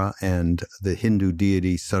Tara and the Hindu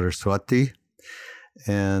deity Saraswati.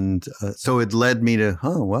 And so it led me to,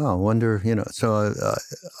 I wonder, so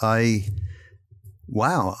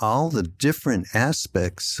all the different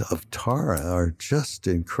aspects of Tara are just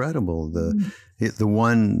incredible. The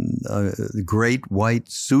one great white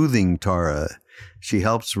soothing Tara, she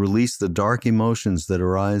helps release the dark emotions that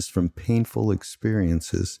arise from painful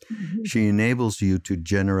experiences. Mm-hmm. She enables you to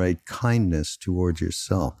generate kindness towards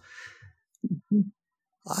yourself. Mm-hmm.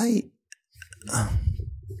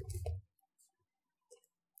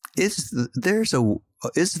 Is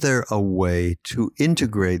there a way to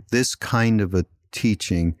integrate this kind of a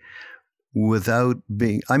teaching without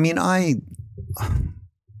being,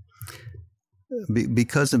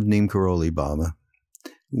 because of Neem Karoli Baba,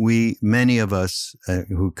 many of us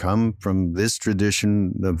who come from this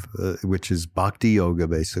tradition of which is Bhakti Yoga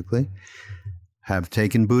basically, have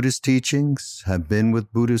taken Buddhist teachings, have been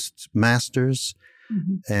with Buddhist masters,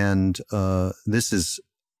 and this is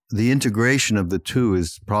the integration of the two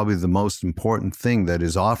is probably the most important thing that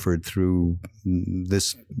is offered through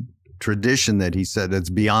this tradition that he said it's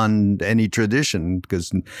beyond any tradition,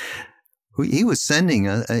 because he was sending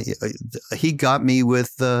he got me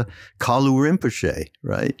with Kalu Rinpoche,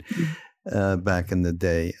 right? Back in the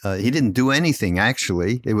day. He didn't do anything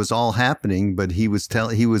actually. It was all happening, but he was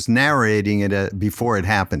narrating it before it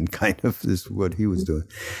happened, kind of is what he was doing.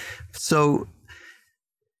 So,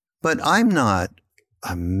 but I'm not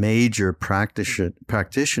a major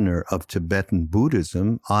practitioner of Tibetan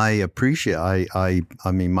Buddhism. I appreciate, I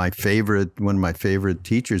mean, one of my favorite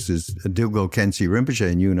teachers is Dilgo Khyentse Rinpoche,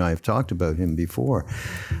 and you and I have talked about him before.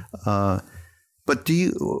 But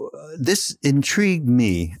this intrigued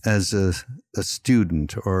me as a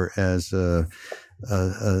student or as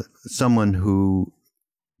someone who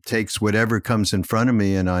takes whatever comes in front of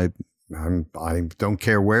me, and I don't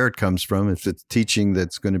care where it comes from. If it's teaching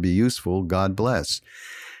that's going to be useful, God bless.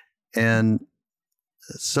 And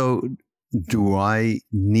so do I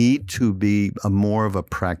need to be more of a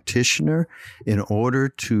practitioner in order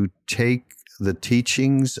to take the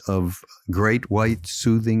teachings of Great White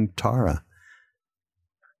Soothing Tara?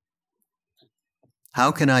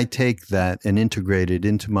 How can I take that and integrate it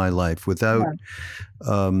into my life without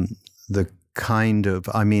the kind of,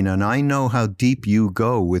 and I know how deep you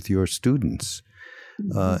go with your students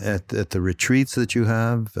at the retreats that you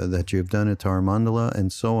have done at Tara Mandala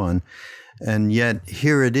and so on. And yet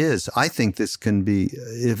here it is. I think this can be,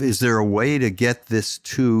 is there a way to get this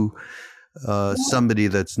to somebody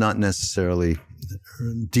that's not necessarily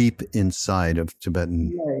deep inside of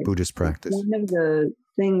Tibetan Buddhist practice? One of the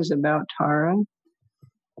things about Tara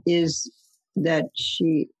is that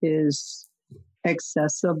she is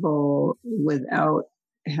accessible without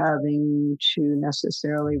having to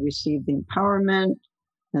necessarily receive the empowerment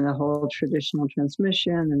and the whole traditional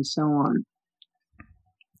transmission and so on.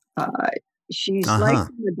 She's like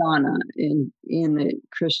Madonna in the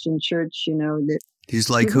Christian church, that he's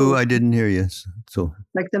like people, who? I didn't hear you. So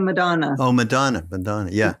like the Madonna. Oh, Madonna,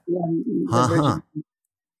 yeah.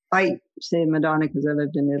 I say Madonna because I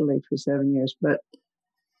lived in Italy for 7 years, but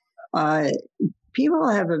people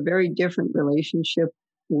have a very different relationship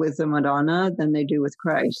with the Madonna than they do with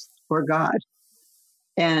Christ or God.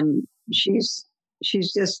 And she's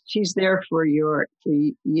there for you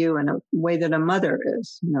in a way that a mother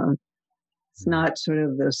is, It's not sort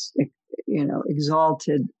of this,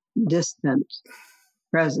 exalted, distant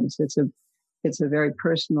presence. It's a very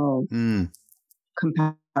personal,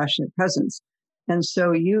 compassionate presence. And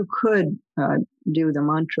so you could do the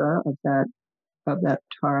mantra of that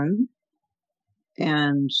Tara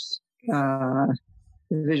and the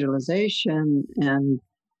visualization and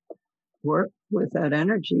work with that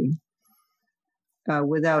energy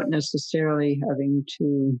without necessarily having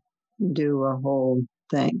to do a whole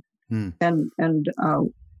thing. And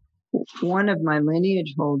one of my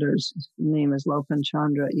lineage holders, his name is Lopan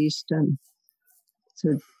Chandra Easton. So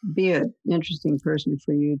it'd be an interesting person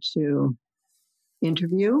for you to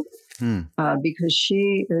interview because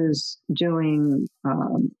she is doing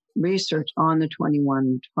research on the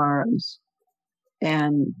 21 Taras.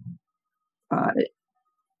 And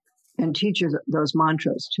and teaches those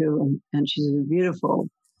mantras too. And she's a beautiful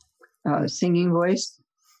singing voice.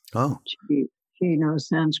 Oh, she knows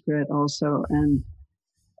Sanskrit also, and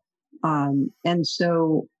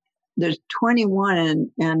so there's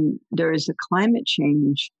 21, and there is a climate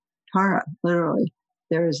change Tara. Literally,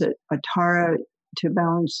 there is a Tara to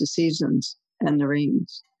balance the seasons and the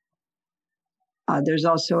rains. There's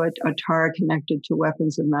also a Tara connected to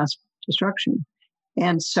weapons of mass destruction.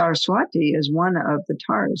 And Saraswati is one of the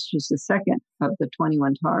Taras. She's the second of the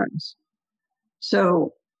 21 Taras.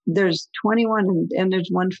 So there's 21, and there's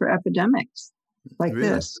one for epidemics like really?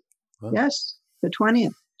 this. Wow. Yes, the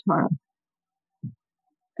 20th Tara.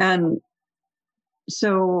 And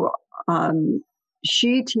so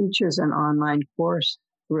she teaches an online course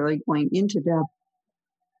really going into depth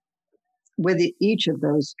with each of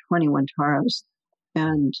those 21 Taras,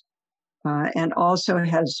 and also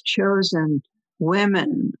has chosen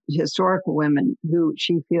women, historical women, who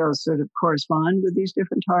she feels sort of correspond with these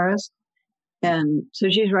different Taras. And so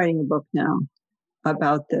she's writing a book now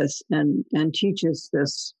about this and teaches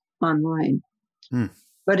this online.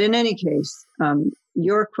 But in any case,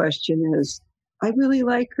 your question is, I really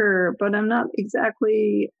like her, but I'm not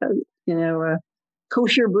exactly, a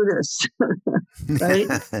kosher Buddhist, right?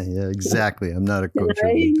 Yeah, exactly. I'm not a kosher.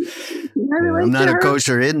 I'm not a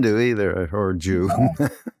kosher Hindu either, or Jew.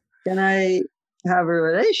 Can I have a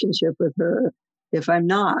relationship with her if I'm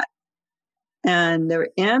not? And the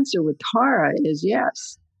answer with Tara is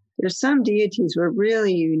yes. There's some deities where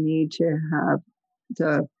really you need to have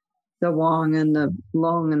the Wong and the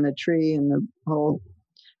Long and the tree and the whole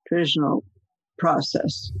traditional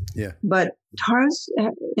process. Yeah. But Tara's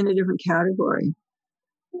in a different category.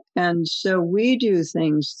 And so we do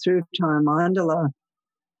things through Tara Mandala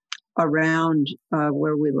around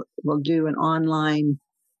where we'll do an online,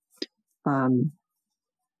 I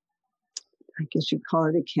guess you'd call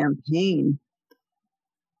it a campaign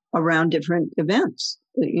around different events.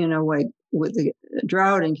 Like with the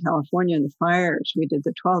drought in California and the fires, we did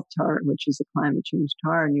the 12th Tara, which is a climate change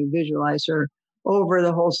Tara, and you visualize her over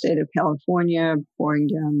the whole state of California, pouring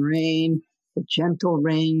down rain, the gentle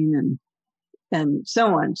rain, and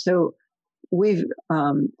so on. So we've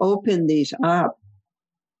opened these up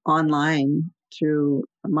online through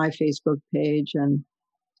my Facebook page and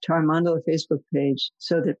Tara Mandala Facebook page,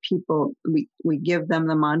 so that people, we give them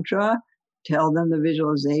the mantra, tell them the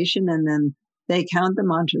visualization, and then they count the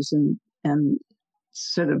mantras and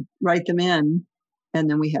sort of write them in. And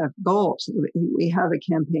then we have goals. We have a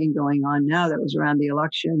campaign going on now that was around the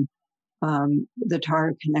election, the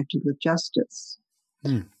Tara connected with justice.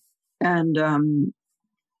 And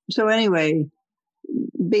so anyway,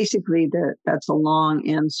 basically that's a long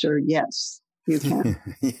answer. Yes, you can.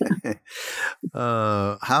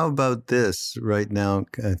 How about this right now?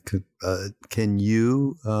 Can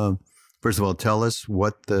you, first of all, tell us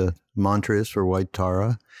what the mantra is for White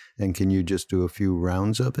Tara? And can you just do a few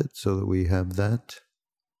rounds of it so that we have that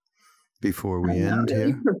before we end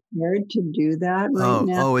really here? Prepared to do that right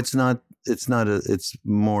now. Oh, it's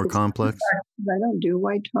more complex. I don't do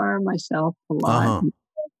White Tara myself a lot. Uh-huh.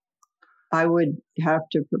 I would have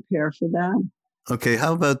to prepare for that. Okay,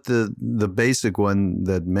 how about the basic one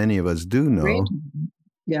that many of us do know? Great.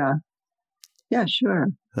 Yeah, sure.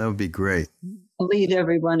 That would be great. I'll lead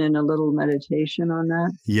everyone in a little meditation on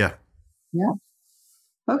that. Yeah.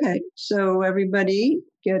 Okay, so everybody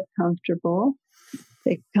get comfortable.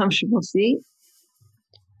 Take a comfortable seat,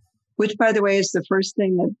 which, by the way, is the first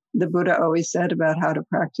thing that the Buddha always said about how to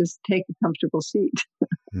practice: take a comfortable seat.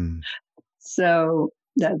 So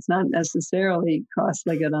that's not necessarily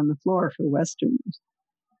cross-legged on the floor for Westerners.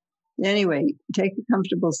 Anyway, take a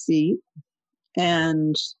comfortable seat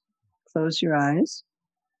and close your eyes.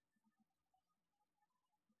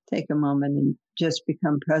 Take a moment and just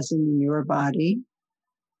become present in your body.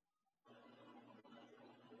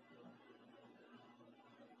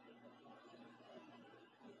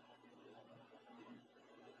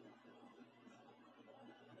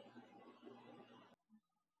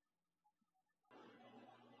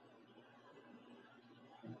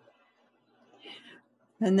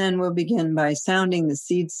 And then we'll begin by sounding the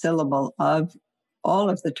seed syllable of all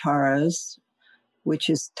of the Taras,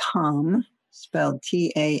 which is Tam, spelled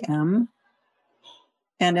T-A-M.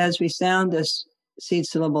 And as we sound this seed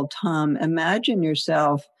syllable Tam, imagine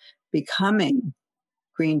yourself becoming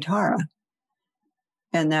green Tara.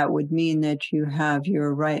 And that would mean that you have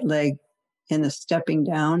your right leg in the stepping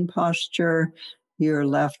down posture, your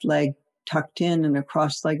left leg tucked in a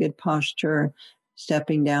cross-legged posture.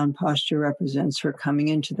 Stepping down posture represents her coming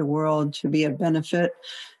into the world to be a benefit,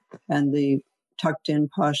 and the tucked in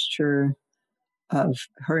posture of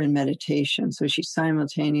her in meditation. So she's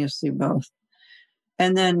simultaneously both.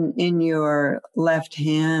 And then in your left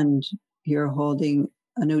hand, you're holding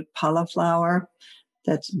a Utpala flower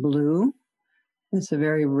that's blue. It's a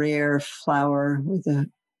very rare flower with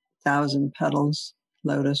 1,000 petals,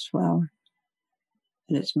 lotus flower.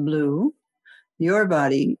 And it's blue. Your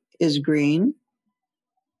body is green.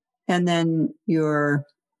 And then your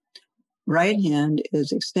right hand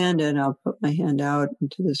is extended. I'll put my hand out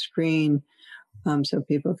into the screen so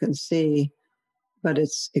people can see. But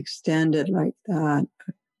it's extended like that,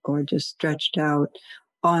 or just stretched out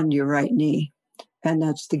on your right knee. And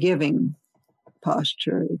that's the giving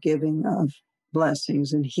posture, the giving of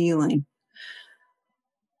blessings and healing.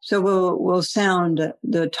 So we'll sound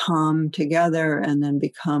the tom together and then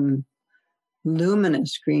become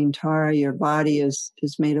luminous green Tara. Your body is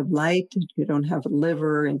made of light. You don't have a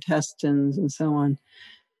liver, intestines, and so on.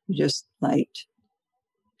 You're just light,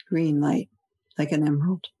 green light, like an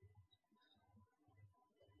emerald.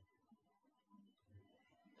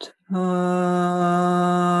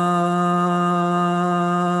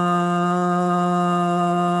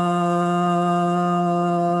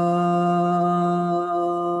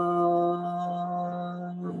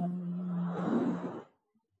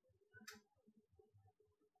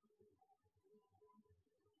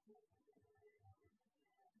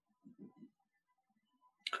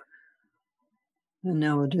 And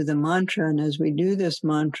now we'll do the mantra. And as we do this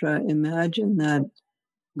mantra, imagine that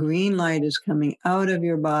green light is coming out of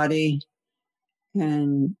your body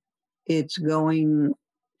and it's going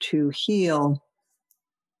to heal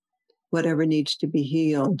whatever needs to be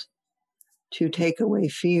healed, to take away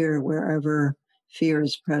fear wherever fear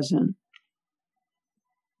is present,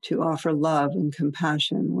 to offer love and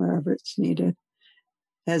compassion wherever it's needed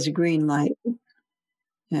as a green light.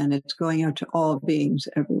 And it's going out to all beings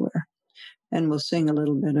everywhere. And we'll sing a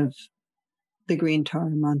little bit of the Green Tara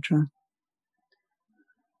mantra.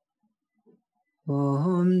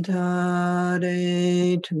 Om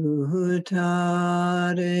Tare Tu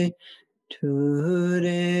Tare Tu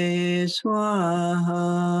Re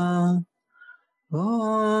Swaha.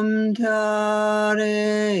 Om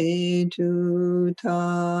Tare Tu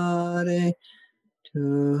Tare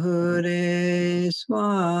Tu Re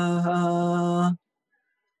Swaha.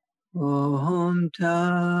 Om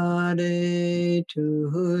Tare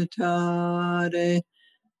Tu Tare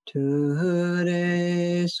Tu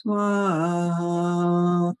Re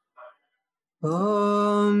Swaha.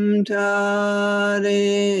 Om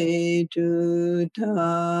Tare Tu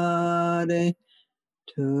Tare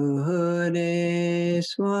Tu Re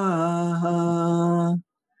Swaha.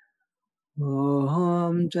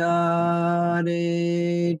 Om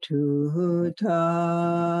Tare Tu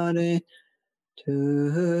Tare Tu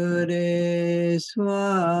Re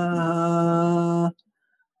Swaha.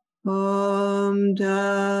 Om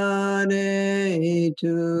Tare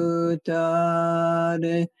Tu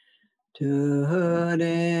Tare Tu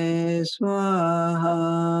Re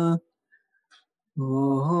Swaha.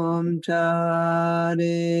 Om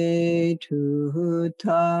Tare Tu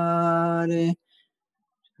Tare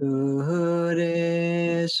Tu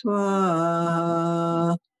Re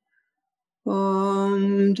Swaha.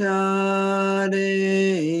 Om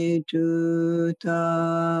Tare Tu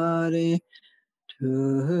Tare Tu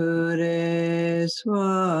Re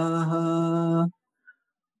Swaha.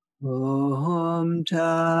 Om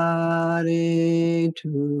Tare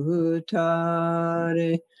Tu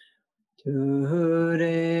Tare Tu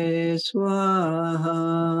Re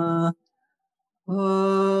Swaha.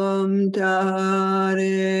 Om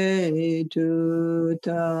Tare Tu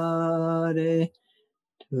Tare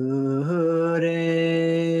Tu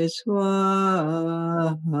Re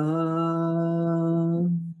Swaha.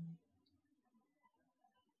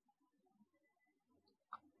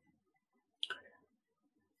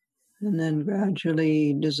 And then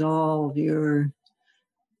gradually dissolve your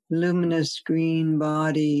luminous green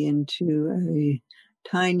body into a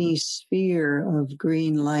tiny sphere of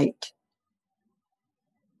green light.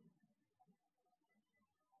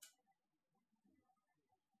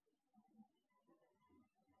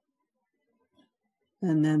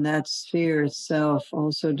 And then that sphere itself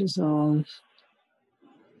also dissolves.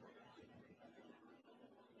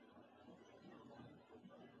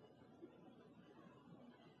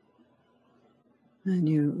 And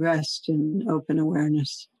you rest in open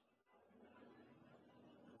awareness.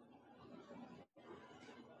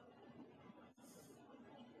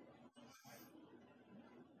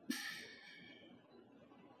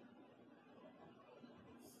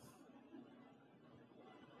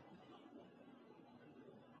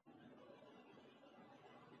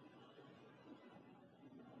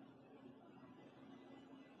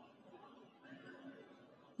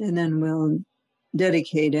 And then we'll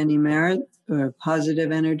dedicate any merit or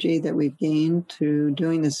positive energy that we've gained to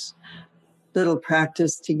doing this little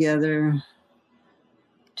practice together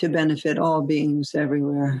to benefit all beings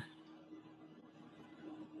everywhere.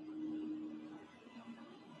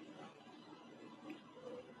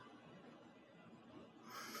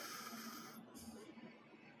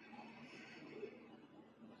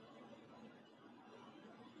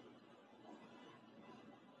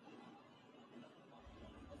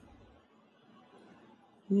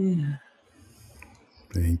 Yeah.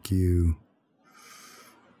 Thank you.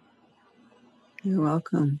 You're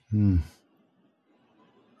welcome.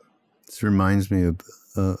 This reminds me of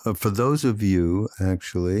for those of you,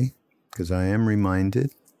 actually, because I am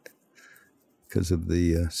reminded, because of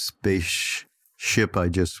the spaceship I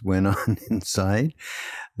just went on inside,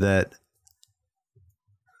 that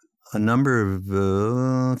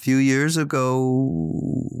a few years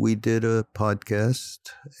ago, we did a podcast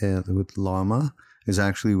with Lama. Is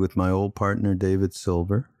actually with my old partner, David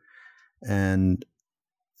Silver. And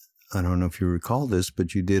I don't know if you recall this,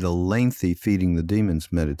 but you did a lengthy Feeding the Demons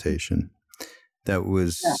meditation. That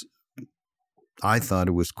was, I thought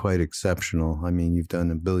it was quite exceptional. I mean, you've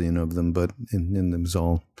done a billion of them, but in them was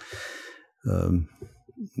all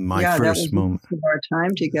my first moment. Our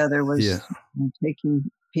time together was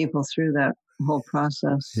taking people through that whole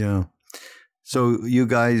process. Yeah. So you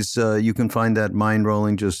guys, you can find that Mind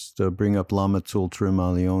Rolling, just bring up Lama Tsultrim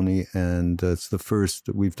Allione, and it's the first,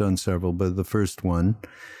 we've done several, but the first one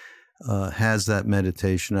has that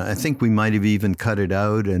meditation. I think we might have even cut it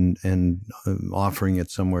out and offering it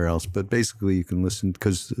somewhere else, but basically you can listen,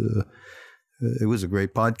 because it was a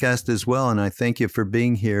great podcast as well, and I thank you for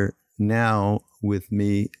being here now with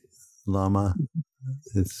me, Lama.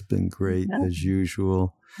 It's been great as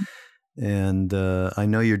usual. And I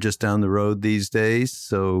know you're just down the road these days,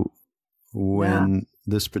 so when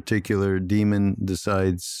this particular demon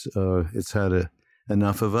decides it's had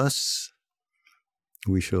enough of us,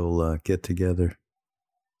 we shall get together.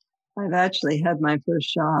 I've actually had my first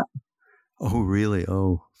shot. Oh, really?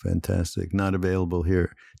 Oh, fantastic. Not available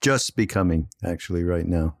here. Just becoming, actually, right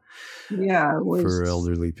now. Yeah, it was, for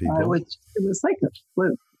elderly people. It was like a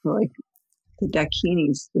fluke. Like the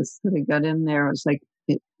Dakinis that I got in there,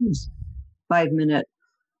 it was 5-minute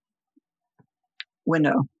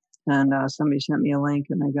window, and somebody sent me a link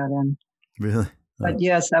and I got in. Really? But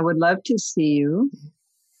yes, I would love to see you.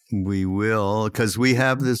 We will, because we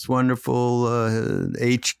have this wonderful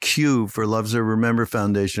HQ for Loves Or Remember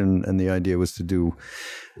Foundation, and the idea was to do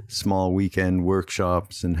small weekend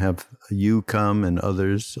workshops and have you come and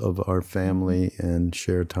others of our family and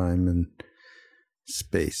share time and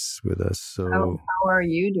space with us. So how are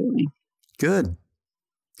you doing? Good.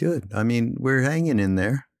 I mean, we're hanging in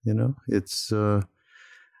there, it's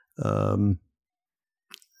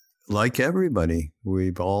like everybody.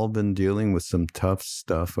 We've all been dealing with some tough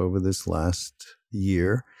stuff over this last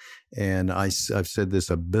year. And I've said this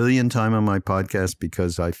a billion times on my podcast,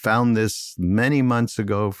 because I found this many months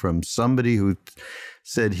ago from somebody who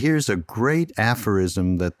said, here's a great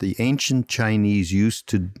aphorism that the ancient Chinese used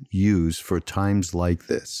to use for times like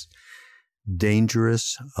this: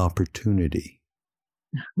 dangerous opportunity.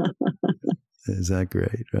 Is that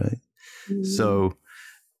great, right? Mm-hmm. So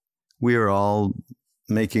we are all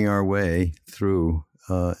making our way through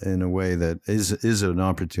in a way that is an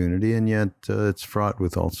opportunity, and yet it's fraught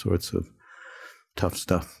with all sorts of tough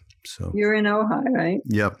stuff. So you're in Ojai, right?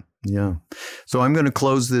 Yep. Yeah. So I'm going to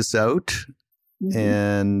close this out. Mm-hmm.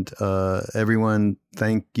 And everyone,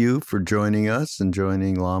 thank you for joining us and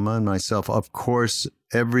joining Lama and myself. Of course,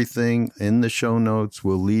 everything in the show notes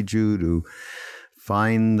will lead you to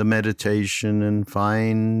find the meditation and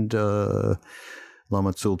find Lama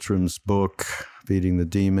Tsultrim's book, Feeding the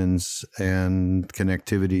Demons, and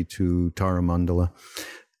connectivity to Tara Mandala.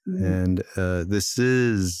 Mm-hmm. And this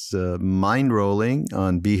is Mind Rolling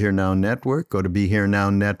on Be Here Now Network. Go to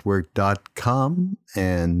BeHereNowNetwork.com,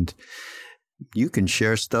 and you can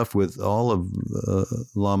share stuff with all of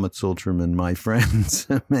Lama Tsultrim and my friends.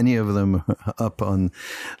 Many of them up on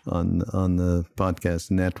the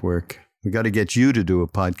podcast network. We got to get you to do a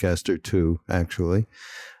podcast or two, actually.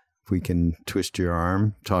 If we can twist your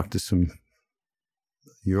arm, talk to some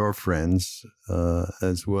your friends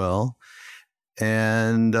as well.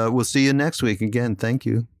 And we'll see you next week. Again, thank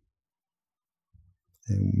you.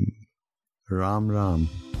 And Ram Ram.